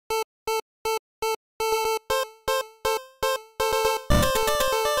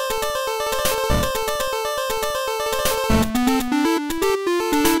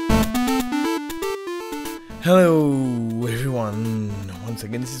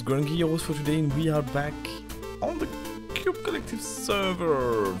this is Grungi, your host for today, and we are back on the Cube Collective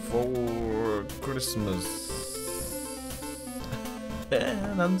server for Christmas.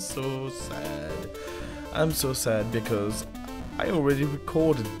 And I'm so sad. I'm so sad because I already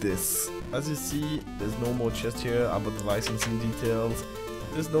recorded this. As you see, there's no more chest here about the licensing details.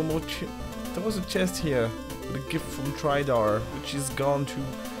 There's no more there was a chest here with a gift from Tridar, which is gone too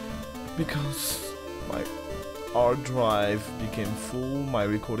because my hard drive became full. My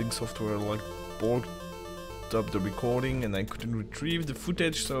recording software like borked up the recording and I couldn't retrieve the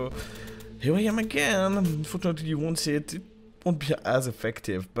footage, so here I am again. Unfortunately you won't see it. It won't be as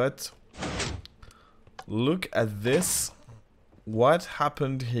effective, but look at this. What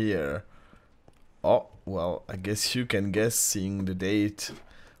happened here? Oh, well, I guess you can guess seeing the date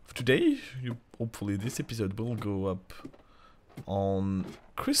of today. Hopefully this episode will go up on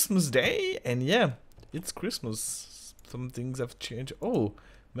Christmas Day, and yeah, it's Christmas. Some things have changed. Oh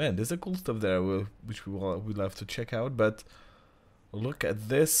man, there's a cool stuff there which we'll have to check out, but look at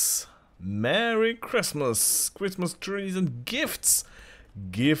this. Merry Christmas! Christmas trees and gifts!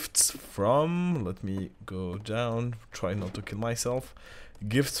 Gifts from... let me go down, try not to kill myself.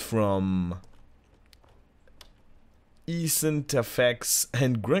 Gifts from Effects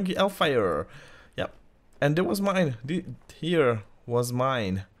and Grungi Elfire. Yeah, and there was mine. Here was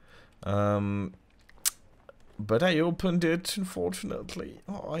mine. But I opened it, unfortunately.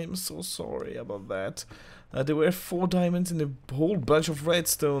 Oh, I am so sorry about that. There were 4 diamonds and a whole bunch of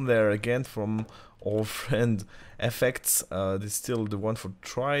redstone there, again from our friend Effects. There's still the one for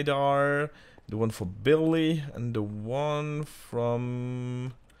Tridar, the one for Billy, and the one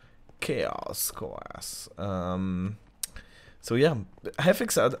from Chaos. So yeah,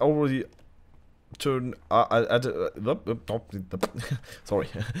 Effects had already turned... sorry.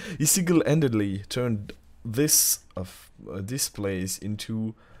 He single-handedly turned this place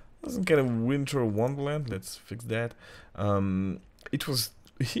into some kind of winter wonderland. Let's fix that. It's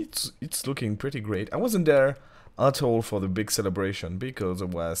looking pretty great. I wasn't there at all for the big celebration because I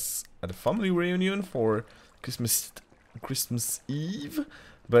was at a family reunion for Christmas Eve.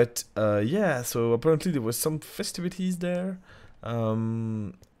 But yeah, so apparently there was some festivities there.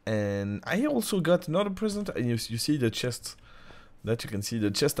 And I also got another present. And you see the chest. That you can see the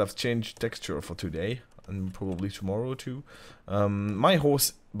chest have changed texture for today. And probably tomorrow too. My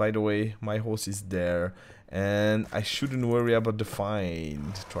horse, by the way, my horse is there, and I shouldn't worry about the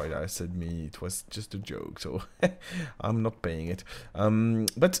fine. Tridar said me it was just a joke, so I'm not paying it.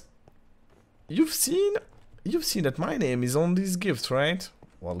 But you've seen that my name is on these gifts, right?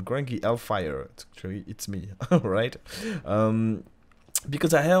 Well, Grungi Elfire. Actually, it's me, right?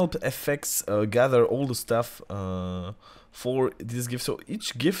 Because I help Effects gather all the stuff for this gift. So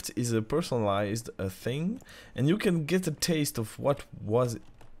each gift is a personalized thing, and you can get a taste of what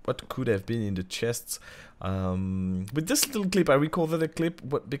could have been in the chests. With this little clip, I recorded a clip,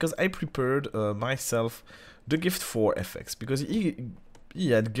 because I prepared myself the gift for Effects, because he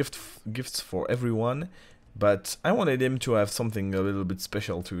had gifts for everyone, but I wanted him to have something a little bit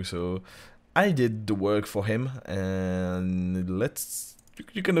special too. So I did the work for him, and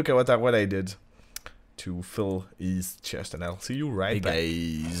you can look at what I did to fill his chest, and I'll see you right back.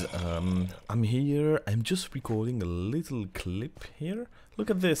 Hey guys, I'm here. I'm just recording a little clip here.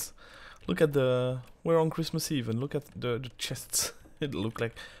 Look at this. Look at we're on Christmas Eve, and look at the chests. They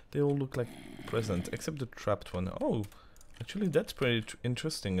all look like presents, except the trapped one. Oh, actually that's pretty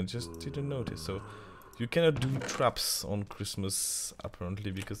interesting. I just didn't notice. So you cannot do traps on Christmas,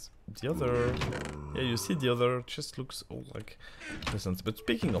 apparently, because the other... yeah, you see the other chest looks all like presents. But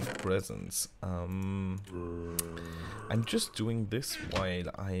speaking of presents, I'm just doing this while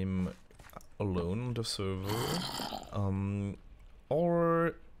I'm alone on the server.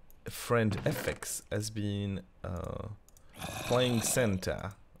 Our friend Effects has been playing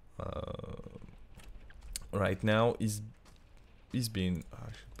Santa. Right now, he's been...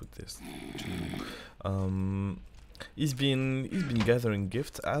 I should put this to... he's been gathering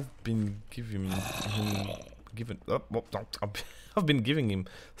gifts. I've been I've been giving him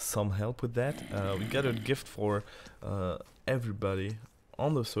some help with that. We gathered a gift for everybody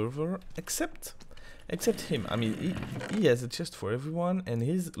on the server except him. I mean, he has a chest for everyone, and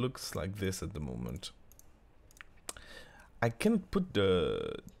his looks like this at the moment. I can't put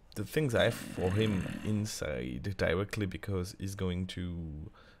the things I have for him inside directly because he's going to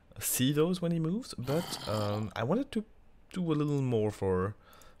see those when he moves, but I wanted to do a little more for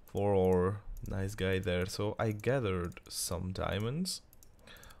our nice guy there, so I gathered some diamonds.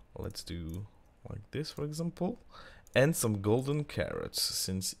 Let's do like this, for example, and some golden carrots,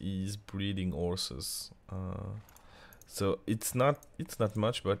 since he's breeding horses. So it's not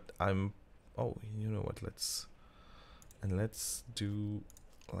much, but I'm. Oh, you know what? Let's do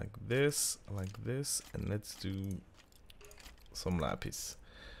like this, and let's do some lapis.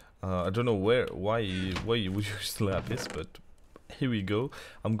 I don't know why you would use lapis, but here we go.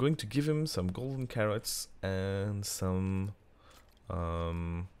 I'm going to give him some golden carrots and some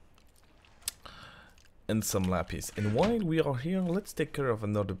lapis. And while we are here, let's take care of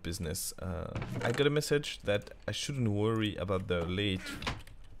another business. I got a message that I shouldn't worry about the late.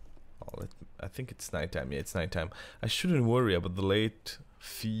 Oh, I think it's nighttime. Yeah, it's nighttime. I shouldn't worry about the late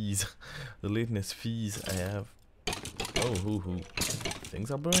fees, the lateness fees I have. Oh, hoo.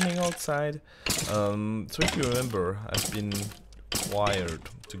 Things are burning outside. So if you remember, I've been required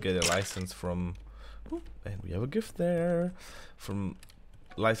to get a license from. Oh, and we have a gift there from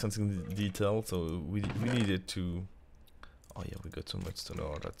licensing detail. So we needed to. Oh yeah, we got so much to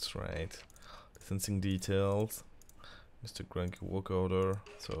know. That's right. Licensing details. Mr. Grungi work order.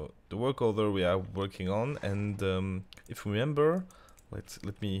 So the work order we are working on, and if you remember,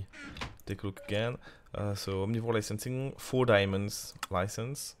 let me take a look again. So omnivore licensing, 4 diamonds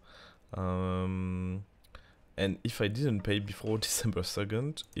license, and if I didn't pay before December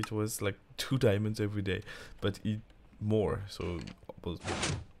 2nd, it was like 2 diamonds every day, but more. So I was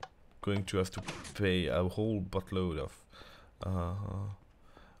going to have to pay a whole buttload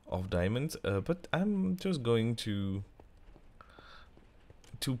of diamonds. But I'm just going to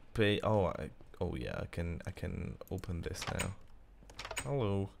pay. Oh yeah, I can open this now.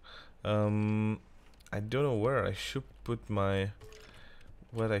 Hello. I don't know where I should put my.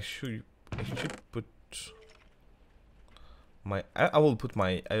 What I should put my. I will put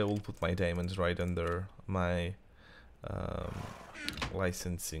my diamonds right under my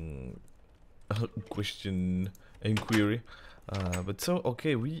licensing question inquiry. But so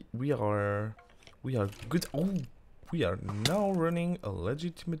okay, we are good. Oh, we are now running a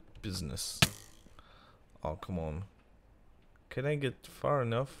legitimate business. Oh, come on. Can I get far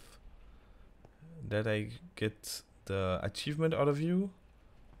enough that I get the achievement out of you?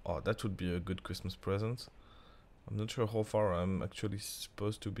 Oh, that would be a good Christmas present. I'm not sure how far I'm actually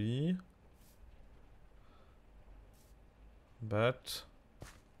supposed to be. But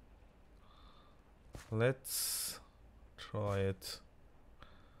let's try it.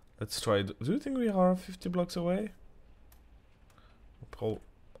 Let's try it. Do you think we are 50 blocks away? Oh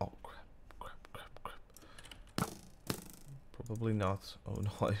crap. Probably not. Oh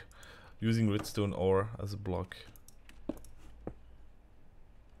no, I'm using redstone ore as a block.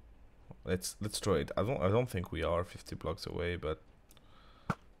 Let's try it. I don't think we are 50 blocks away, but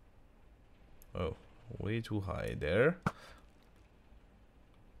oh, way too high there.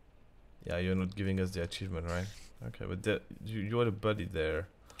 Yeah, you're not giving us the achievement, right? Okay, but you are the buddy there.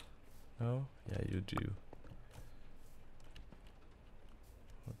 No? Yeah, you do.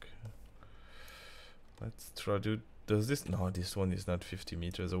 Okay. Let's try to. Does this? No, this one is not 50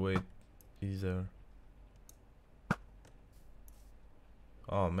 meters away either.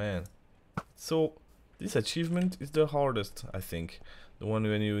 Oh man. So this achievement is the hardest, I think. The one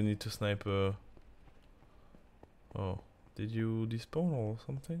when you need to snipe a. Oh, did you despawn or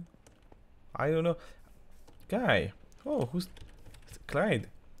something? I don't know. Guy. Oh, who's Clyde?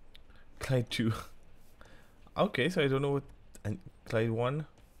 Clyde 2. Okay, so I don't know what. And Clyde 1.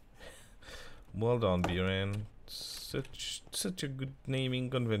 Well done, Biran. Such a good naming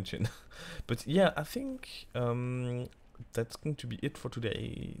convention. But yeah, I think that's going to be it for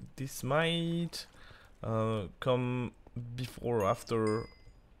today. This might come before or after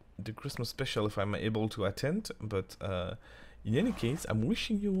the Christmas special if I'm able to attend, but in any case, I'm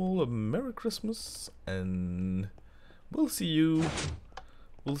wishing you all a Merry Christmas, and we'll see you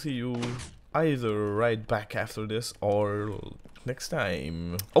either right back after this or next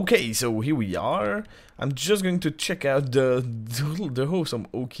time. Okay, so here we are. I'm just going to check out the some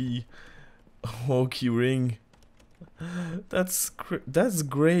Oki ring. That's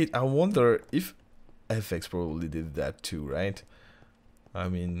great. I wonder if FX probably did that too, right? I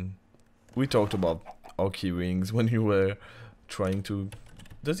mean, we talked about Oki rings when you were trying to.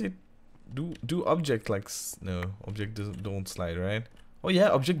 Does it do object like no object don't slide, right? Oh yeah,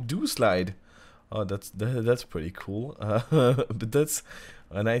 object do slide. Oh, that's pretty cool. But that's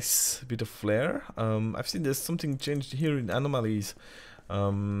a nice bit of flair. I've seen there's something changed here in anomalies.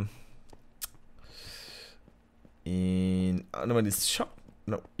 In anomalies shop,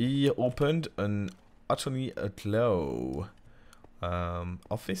 no, he opened an actually a low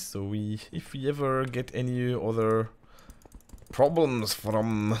office. So if we ever get any other problems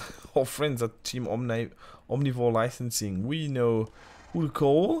from our friends at Team Omnivore Licensing, we know who to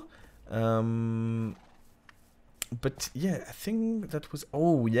call. but yeah, I think that was,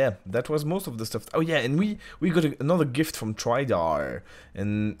 oh yeah, that was most of the stuff. Oh yeah, and we got another gift from Tridar,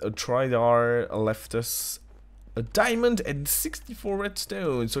 and Tridar left us a diamond and 64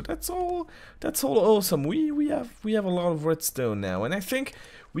 redstone. So that's all awesome. We have a lot of redstone now, and I think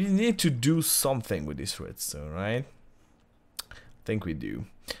we need to do something with this redstone, right? I think we do.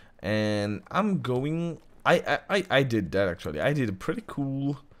 And I'm going, I did that actually. I did a pretty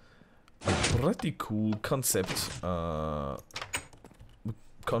cool concept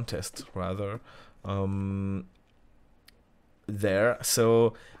contest rather there.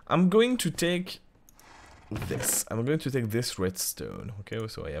 So I'm going to take this. I'm going to take this redstone. Okay,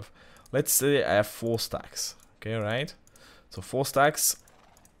 so I have, let's say I have 4 stacks. Okay, right? So 4 stacks.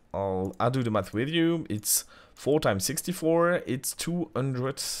 I'll do the math with you. It's 4 times 64. It's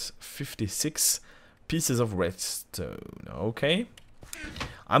 256 pieces of redstone. Okay.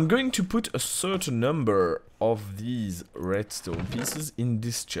 I'm going to put a certain number of these redstone pieces in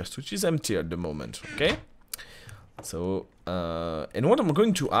this chest, which is empty at the moment. Okay. So, and what I'm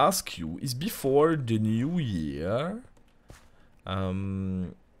going to ask you is, before the new year,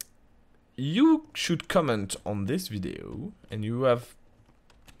 you should comment on this video, and you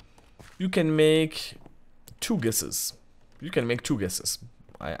can make 2 guesses. You can make 2 guesses.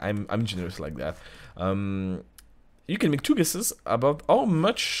 I'm generous like that. You can make 2 guesses about how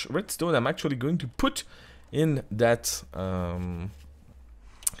much redstone I'm actually going to put in that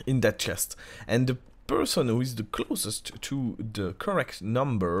chest, and the person who is the closest to the correct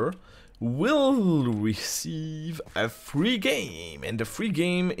number will receive a free game, and the free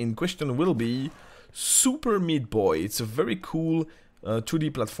game in question will be Super Meat Boy. It's a very cool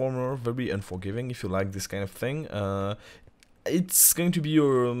 2D platformer, very unforgiving if you like this kind of thing. It's going to be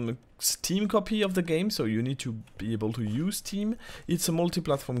your Steam copy of the game, so you need to be able to use Steam. It's a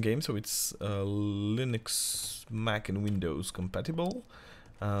multi-platform game, so it's Linux, Mac, and Windows compatible.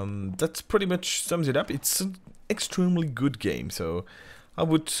 That pretty much sums it up. It's an extremely good game, so I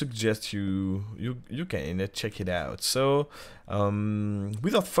would suggest you can check it out. So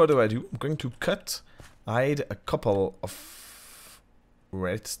without further ado, I'm going to hide a couple of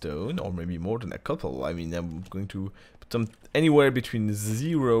redstone, or maybe more than a couple. I mean, I'm going to put them anywhere between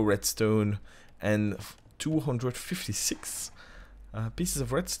 0 redstone and 256 pieces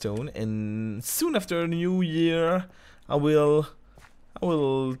of redstone, and soon after New Year I will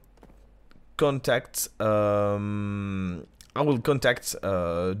contact the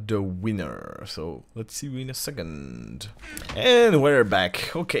winner. So let's see you in a second. And we're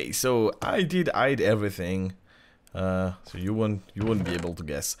back. Okay, so I did hide everything, so you won't be able to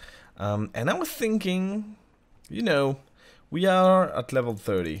guess. And I was thinking, you know, we are at level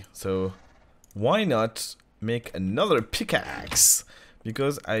 30, so why not make another pickaxe?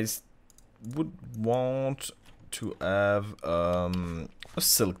 Because I would want to have a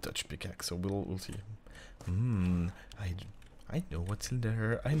silk touch pickaxe. So we'll see. I know what's in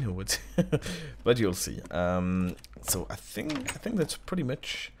there. I know what's, but you'll see. So I think that's pretty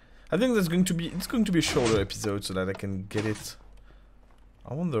much. I think it's going to be a shorter episode so that I can get it.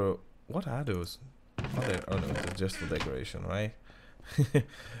 I wonder what are those? Oh no, they're just for decoration, right?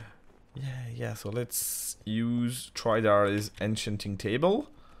 Yeah. So let's use Tridar's enchanting table.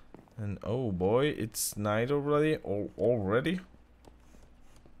 And oh boy, it's night already.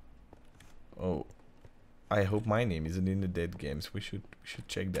 Oh, I hope my name isn't in the dead games. We should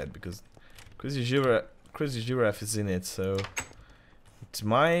check that, because Crazy Giraffe is in it, so he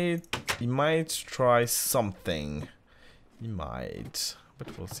might try something. He might,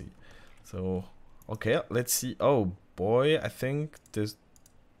 but we'll see. So okay, let's see. Oh boy, I think there's.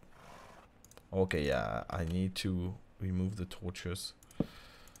 Okay, yeah, I need to remove the torches.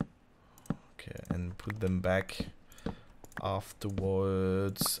 Okay, and put them back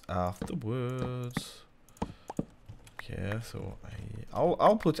afterwards. Okay, so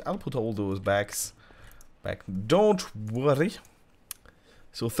I'll put all those back. Don't worry.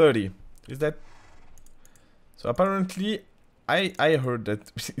 So 30 is that? So apparently, I heard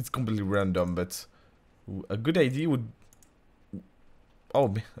that it's completely random, but a good idea would.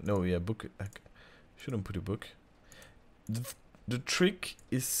 Oh no, yeah, book. I shouldn't put a book. The trick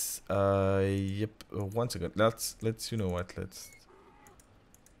is yep. One second. Let's you know what?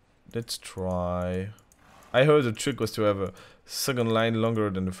 Let's try. I heard the trick was to have a second line longer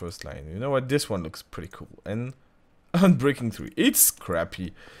than the first line. You know what? This one looks pretty cool. And Unbreaking 3. It's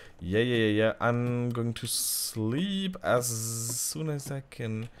crappy. Yeah. I'm going to sleep as soon as I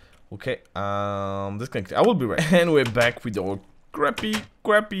can. Okay. Disconnect. I will be right. And we're back with our crappy,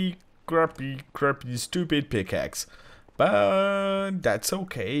 stupid pickaxe. But that's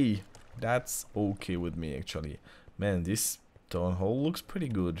okay. That's okay with me, actually. Man, this town hall looks pretty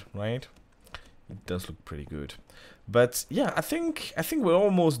good, right? It does look pretty good. But yeah, I think we're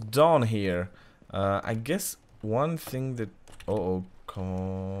almost done here. I guess one thing that come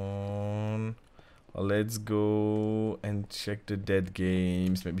on. Let's go and check the dead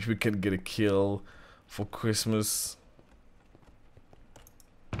games. Maybe we can get a kill for Christmas.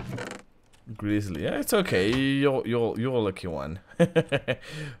 Grizzly, yeah, it's okay. You're a lucky one.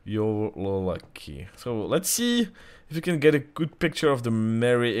 You're lucky. So let's see if we can get a good picture of the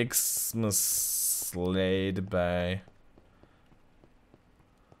Merry Xmas laid by.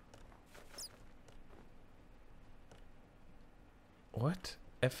 What?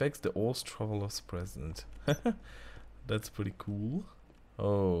 FX the Old Traveler's Present. That's pretty cool.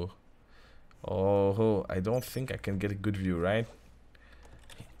 Oh, I don't think I can get a good view, right?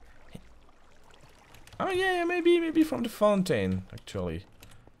 Oh yeah, maybe from the fountain actually.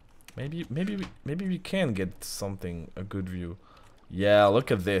 Maybe we can get something, a good view. Yeah,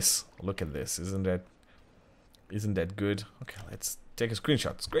 look at this. Look at this. Isn't that good? Okay, let's take a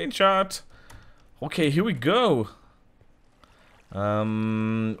screenshot. Screenshot. Okay, here we go.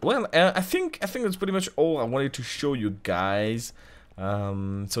 Well, I think that's pretty much all I wanted to show you guys.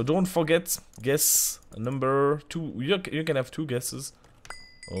 So don't forget, guess number 2. You can have 2 guesses.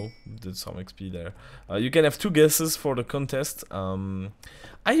 Oh, did some XP there. You can have 2 guesses for the contest. I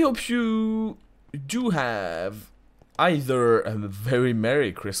hope you do have either a very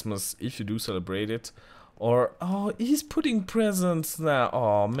Merry Christmas if you do celebrate it, or oh, he's putting presents now.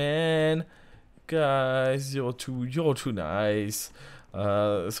 Oh man, guys, you're too nice.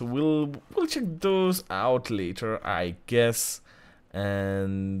 So we'll check those out later, I guess.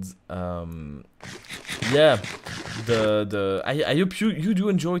 And yeah, I hope you do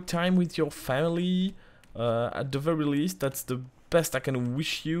enjoy time with your family. At the very least, that's the best I can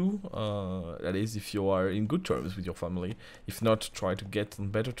wish you. That is, if you are in good terms with your family. If not, try to get on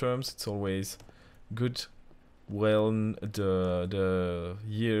better terms. It's always good. When the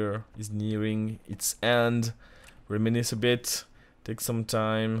year is nearing its end, reminisce a bit. Take some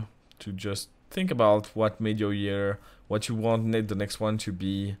time to just think about what made your year, what you want the next one to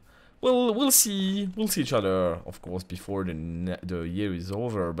be. We'll see each other, of course, before the year is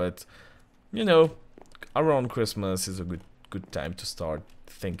over. But you know, around Christmas is a good time to start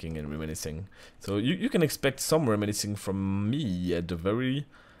thinking and reminiscing. So you can expect some reminiscing from me at the very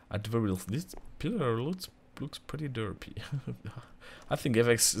least. This pillar looks pretty derpy. I think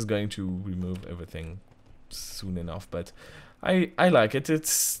FX is going to remove everything soon enough, but I like it.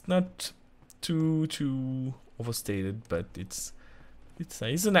 It's not too overstated, but he's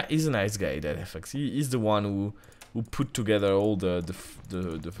a nice guy, that FX. He's the one who put together all the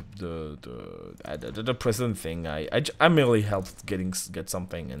present thing. I merely helped get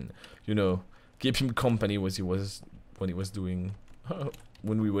something, and you know, keep him company when he was doing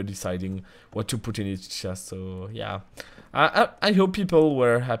when we were deciding what to put in each chest. So yeah, I hope people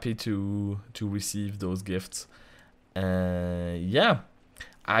were happy to receive those gifts. Yeah,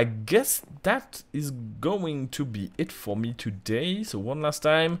 I guess that is going to be it for me today. So one last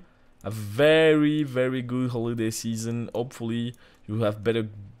time, a very good holiday season. Hopefully you have better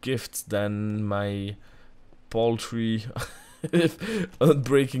gifts than my paltry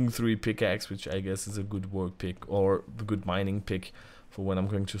Unbreaking 3 pickaxe, which I guess is a good work pick or a good mining pick for when I'm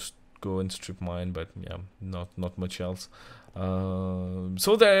going to go and strip mine, but yeah, not much else.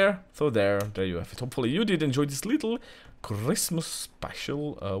 So there you have it. Hopefully you did enjoy this little Christmas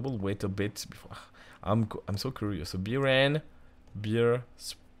special. We'll wait a bit before. I'm so curious. So beer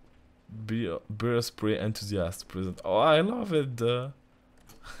spray enthusiast present. Oh, I love it.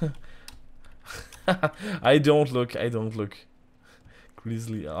 I don't look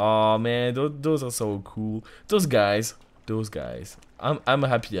Grizzly. Oh man, those are so cool. Those guys. I'm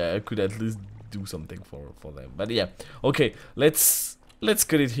happy I could at least do something for them. But yeah, okay, let's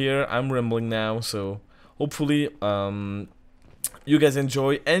cut it here. I'm rambling now, so hopefully you guys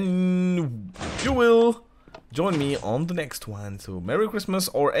enjoy, and you will join me on the next one. So Merry Christmas,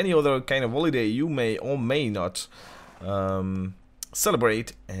 or any other kind of holiday you may or may not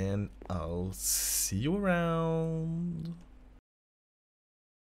celebrate, and I'll see you around.